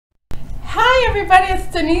Hi everybody,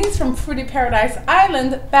 it's Denise from Fruity Paradise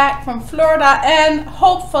Island, back from Florida and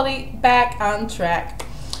hopefully back on track.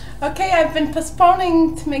 Okay, I've been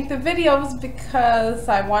postponing to make the videos because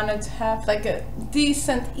I wanted to have like a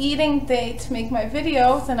decent eating day to make my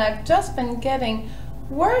videos, and I've just been getting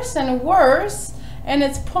worse and worse, and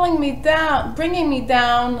it's pulling me down, bringing me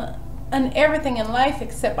down on everything in life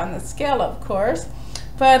except on the scale, of course.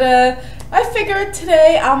 But I figured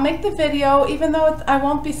today I'll make the video, even though I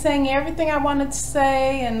won't be saying everything I wanted to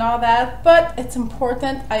say and all that, but it's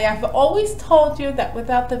important. I have always told you that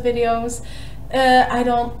without the videos, I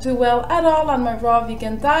don't do well at all on my raw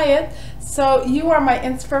vegan diet. So you are my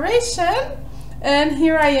inspiration, and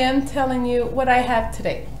here I am telling you what I have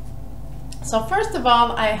today. So first of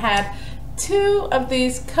all, I had 2 of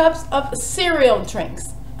these cups of cereal drinks.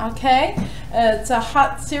 Okay, it's a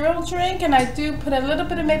hot cereal drink, and I do put a little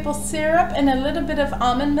bit of maple syrup and a little bit of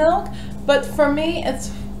almond milk, but for me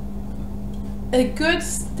it's a good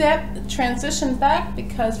step transition back,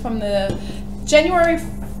 because from the January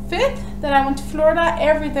 5th that I went to Florida,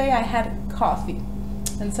 every day I had coffee,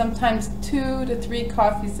 and sometimes 2 to 3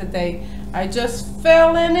 coffees a day. I just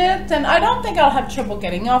fell in it, and I don't think I'll have trouble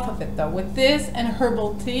getting off of it though. With this and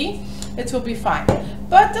herbal tea, it will be fine.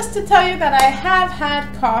 But just to tell you that I have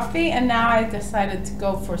had coffee, and now I decided to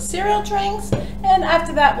go for cereal drinks, and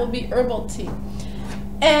after that will be herbal tea.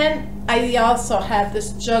 And I also have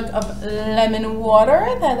this jug of lemon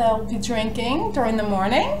water that I'll be drinking during the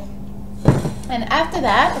morning. And after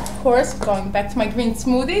that, of course, going back to my green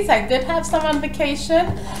smoothies. I did have some on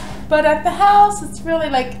vacation, but at the house it's really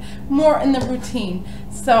like more in the routine.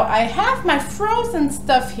 So I have my frozen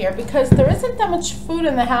stuff here because there isn't that much food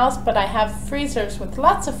in the house, but I have freezers with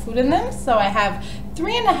lots of food in them. So I have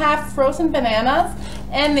 3.5 frozen bananas,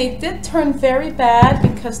 and they did turn very bad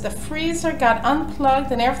because the freezer got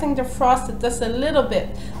unplugged and everything defrosted just a little bit.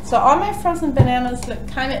 So all my frozen bananas look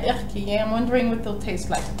kind of icky. I'm wondering what they'll taste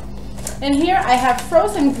like. And here I have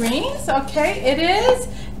frozen greens. Okay, it is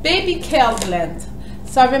baby kale blend.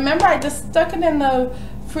 So I remember I just stuck it in the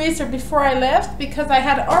freezer before I left because I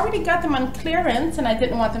had already got them on clearance and I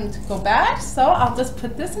didn't want them to go bad. So I'll just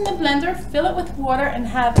put this in the blender, fill it with water, and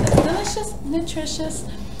have delicious, nutritious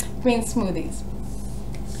green smoothies.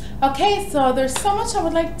 Okay, so there's so much I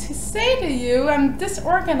would like to say to you. I'm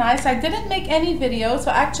disorganized. I didn't make any videos.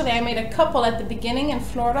 So actually I made a couple at the beginning in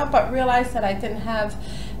Florida, but realized that I didn't have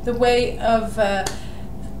the way of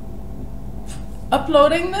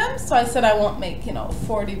uploading them, so I said I won't make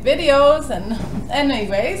 40 videos. And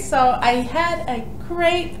anyway, so I had a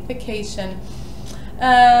great vacation.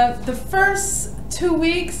 The first 2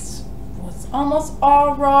 weeks was almost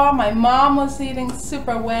all raw. My mom was eating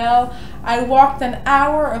super well. I walked an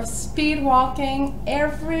hour of speed walking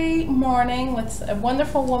every morning with a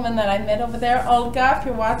wonderful woman that I met over there, Olga. If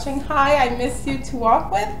you're watching, hi, I miss you to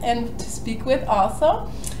walk with and to speak with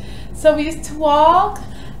also. So we used to walk.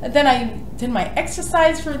 Then I did my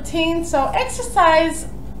exercise routine. So exercise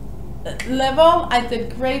level, I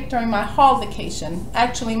did great during my hall vacation,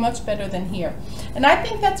 actually much better than here. And I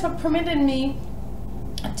think that's what permitted me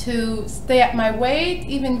to stay at my weight,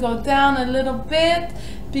 even go down a little bit,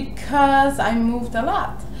 because I moved a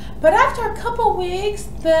lot. But after a couple weeks,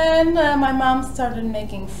 then my mom started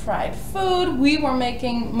making fried food. We were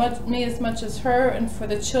making me as much as her, and for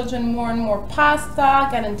the children more and more pasta.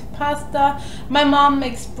 Got into pasta. My mom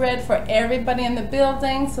makes bread for everybody in the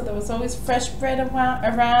building, so there was always fresh bread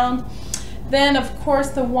around. Then of course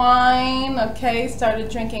the wine, okay, started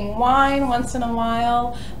drinking wine once in a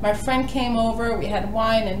while. My friend came over, we had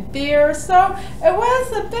wine and beer. So it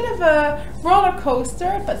was a bit of a roller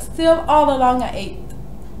coaster, but still all along I ate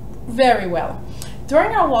very well.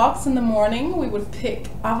 During our walks in the morning, we would pick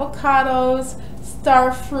avocados,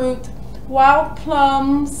 star fruit, wild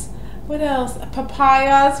plums, what else?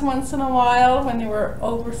 Papayas once in a while when they were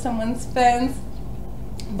over someone's fence,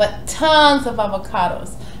 but tons of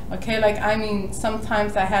avocados. Okay, like I mean,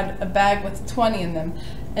 sometimes I had a bag with 20 in them,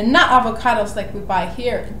 and not avocados like we buy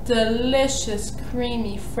here, delicious,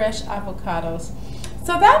 creamy, fresh avocados.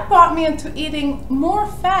 So that brought me into eating more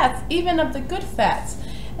fats, even of the good fats.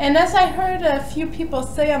 And as I heard a few people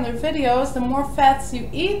say on their videos, the more fats you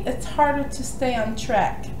eat, it's harder to stay on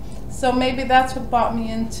track. So maybe that's what brought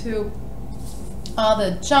me into all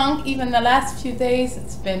the junk. Even the last few days,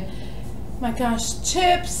 it's been, my gosh,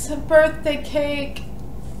 chips, a birthday cake,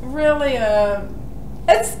 really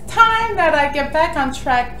it's time that I get back on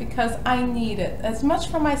track because I need it, as much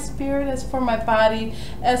for my spirit as for my body,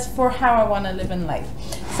 as for how I want to live in life.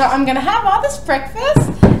 So I'm gonna have all this breakfast,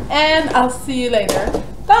 and I'll see you later.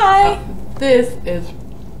 Bye. This is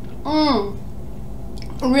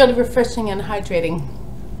really refreshing and hydrating.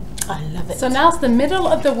 I love it. So now it's the middle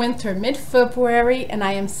of the winter, mid-February, and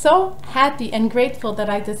I am so happy and grateful that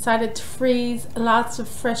I decided to freeze lots of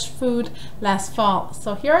fresh food last fall.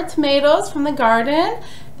 So here are tomatoes from the garden.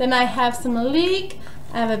 Then I have some leek,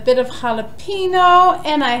 I have a bit of jalapeno,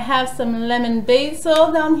 and I have some lemon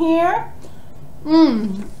basil down here.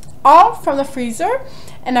 All from the freezer.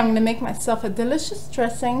 And I'm going to make myself a delicious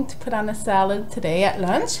dressing to put on a salad today at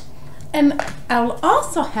lunch. And I'll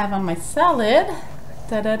also have on my salad,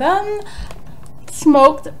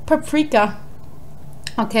 smoked paprika.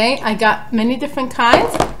 Okay, I got many different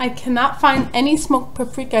kinds. I cannot find any smoked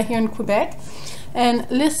paprika here in Quebec. And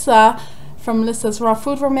Lisa from Lisa's Raw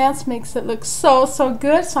Food Romance makes it look so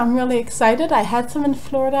good. So I'm really excited. I had some in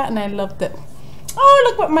Florida and I loved it. Oh,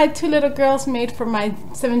 look what my two little girls made for my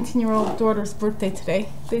 17-year-old daughter's birthday today.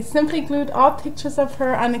 They simply glued all pictures of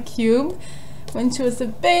her on a cube when she was a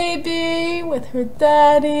baby, with her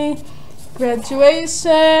daddy,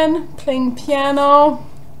 graduation, playing piano,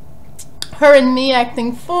 her and me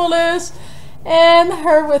acting foolish, and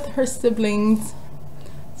her with her siblings.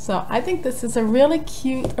 So I think this is a really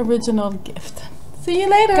cute original gift. See you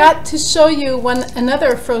later. Got to show you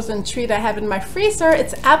another frozen treat I have in my freezer.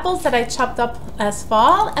 It's apples that I chopped up last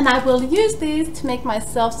fall, and I will use these to make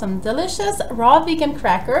myself some delicious raw vegan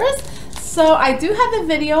crackers. So I do have a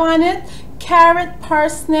video on it. Carrot,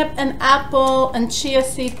 parsnip, and apple and chia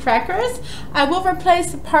seed crackers. I will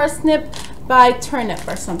replace the parsnip by turnip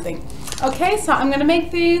or something. Okay, so I'm gonna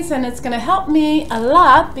make these, and it's gonna help me a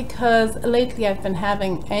lot because lately I've been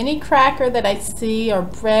having any cracker that I see, or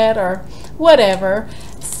bread or whatever.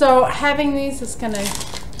 So having these is gonna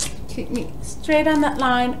keep me straight on that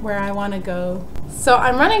line where I wanna go. So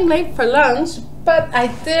I'm running late for lunch, but I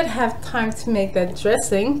did have time to make that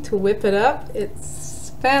dressing, to whip it up.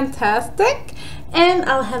 It's fantastic. And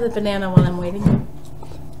I'll have a banana while I'm waiting.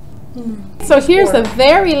 So here's a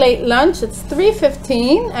very late lunch. It's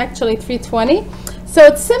 3:15, actually 3:20. So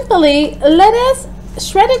it's simply lettuce,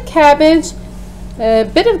 shredded cabbage, a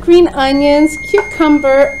bit of green onions,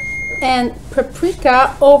 cucumber, and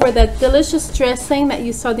paprika over that delicious dressing that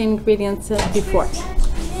you saw the ingredients before.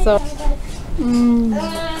 So,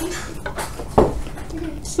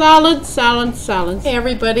 salad. Hey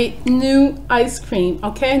everybody, new ice cream.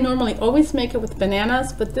 Okay, I normally always make it with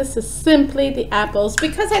bananas, but this is simply the apples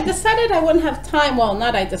because I decided I wouldn't have time. Well,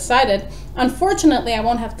 not I decided. Unfortunately, I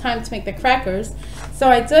won't have time to make the crackers. So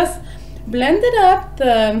I just blended up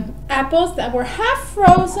the apples that were half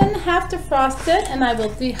frozen, half defrosted, and I will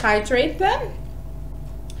dehydrate them.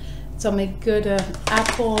 So make good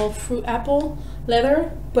fruit apple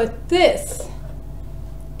leather. But this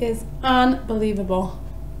is unbelievable.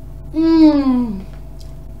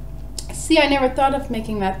 See, I never thought of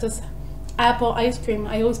making that, just apple ice cream.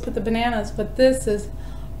 I always put the bananas, but this is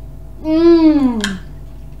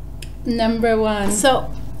number one. So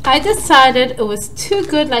I decided it was too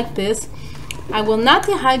good like this. I will not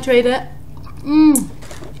dehydrate it.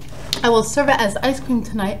 I will serve it as ice cream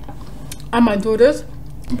tonight on my daughter's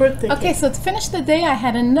birthday. Okay, so to finish the day, I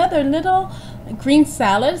had another little green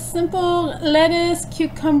salad. Simple lettuce,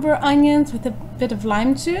 cucumber, onions with a bit of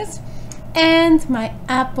lime juice, and my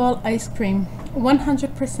apple ice cream.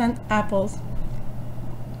 100% apples.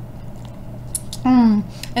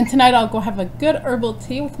 And tonight I'll go have a good herbal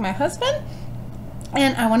tea with my husband.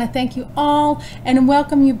 And I want to thank you all and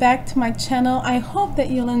welcome you back to my channel. I hope that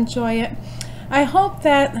you'll enjoy it. I hope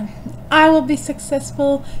that I will be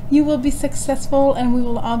successful, you will be successful, and we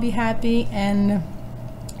will all be happy. And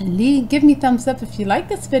give me thumbs up if you like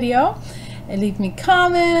this video, and leave me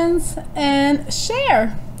comments and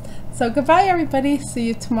share. So goodbye everybody, see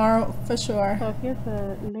you tomorrow for sure. So here's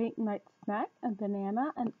a late night snack, a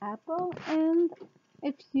banana, an apple, and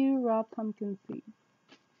a few raw pumpkin seeds.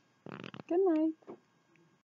 Good night.